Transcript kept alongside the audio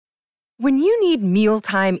When you need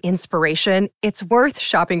mealtime inspiration, it's worth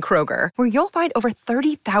shopping Kroger, where you'll find over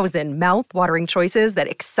 30,000 mouth-watering choices that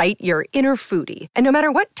excite your inner foodie. And no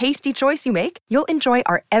matter what tasty choice you make, you'll enjoy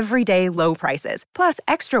our everyday low prices, plus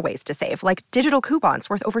extra ways to save, like digital coupons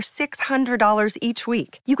worth over $600 each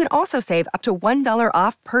week. You can also save up to $1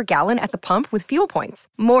 off per gallon at the pump with fuel points.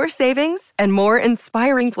 More savings and more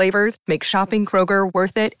inspiring flavors make shopping Kroger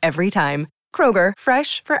worth it every time. Kroger,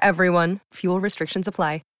 fresh for everyone. Fuel restrictions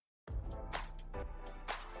apply.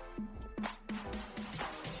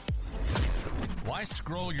 Why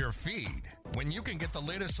scroll your feed when you can get the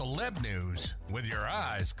latest celeb news with your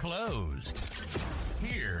eyes closed?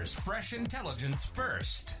 Here's fresh intelligence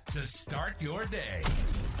first to start your day.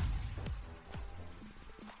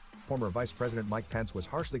 Former Vice President Mike Pence was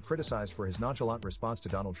harshly criticized for his nonchalant response to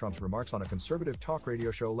Donald Trump's remarks on a conservative talk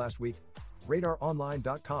radio show last week,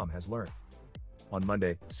 RadarOnline.com has learned. On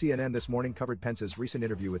Monday, CNN This Morning covered Pence's recent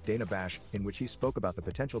interview with Dana Bash, in which he spoke about the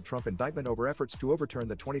potential Trump indictment over efforts to overturn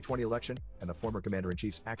the 2020 election and the former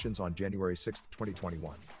commander-in-chief's actions on January 6,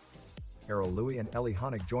 2021. Errol Louie and Ellie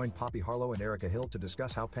Honig joined Poppy Harlow and Erica Hill to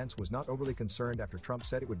discuss how Pence was not overly concerned after Trump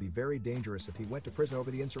said it would be very dangerous if he went to prison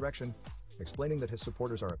over the insurrection, explaining that his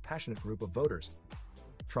supporters are a passionate group of voters.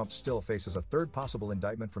 Trump still faces a third possible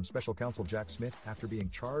indictment from special counsel Jack Smith after being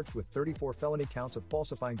charged with 34 felony counts of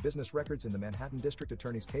falsifying business records in the Manhattan District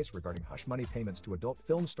Attorney's case regarding hush money payments to adult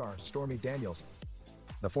film star Stormy Daniels.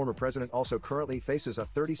 The former president also currently faces a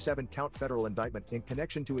 37-count federal indictment in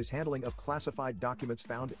connection to his handling of classified documents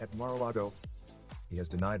found at Mar-a-Lago. He has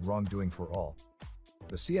denied wrongdoing for all.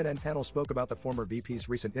 The CNN panel spoke about the former VP's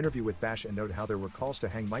recent interview with Bash and noted how there were calls to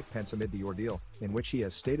hang Mike Pence amid the ordeal, in which he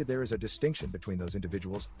has stated there is a distinction between those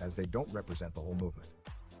individuals as they don't represent the whole movement.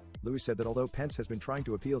 Louis said that although Pence has been trying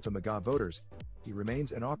to appeal to MAGA voters, he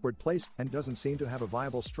remains in an awkward place and doesn't seem to have a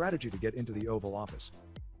viable strategy to get into the Oval Office.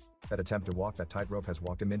 That attempt to walk that tightrope has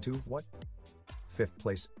walked him into, what? 5th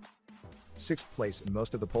place? 6th place in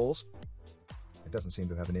most of the polls? It doesn't seem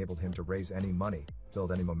to have enabled him to raise any money,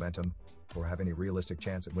 build any momentum, or have any realistic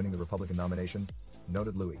chance at winning the Republican nomination,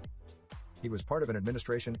 noted Louis. He was part of an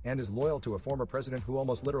administration and is loyal to a former president who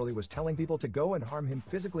almost literally was telling people to go and harm him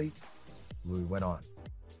physically, Louis went on.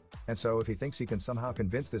 And so if he thinks he can somehow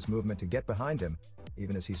convince this movement to get behind him,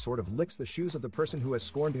 even as he sort of licks the shoes of the person who has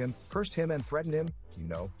scorned him, cursed him and threatened him,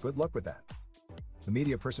 good luck with that. The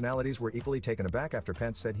media personalities were equally taken aback after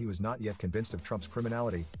Pence said he was not yet convinced of Trump's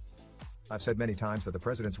criminality. I've said many times that the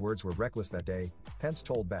president's words were reckless that day, Pence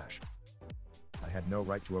told Bash. I had no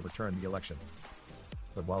right to overturn the election.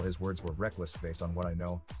 But while his words were reckless based on what I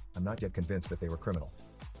know, I'm not yet convinced that they were criminal.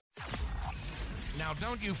 Now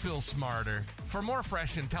don't you feel smarter? For more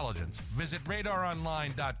fresh intelligence, visit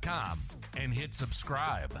RadarOnline.com and hit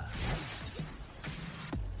subscribe.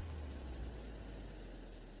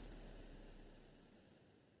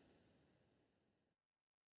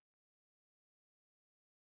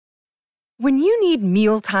 When you need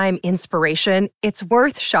mealtime inspiration, it's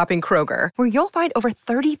worth shopping Kroger, where you'll find over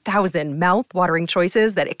 30,000 mouth-watering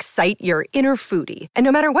choices that excite your inner foodie. And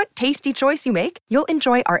no matter what tasty choice you make, you'll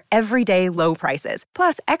enjoy our everyday low prices,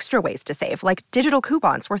 plus extra ways to save, like digital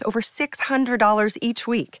coupons worth over $600 each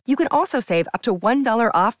week. You can also save up to $1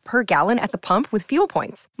 off per gallon at the pump with fuel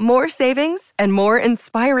points. More savings and more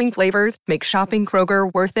inspiring flavors make shopping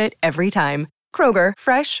Kroger worth it every time. Kroger,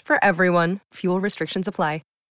 fresh for everyone. Fuel restrictions apply.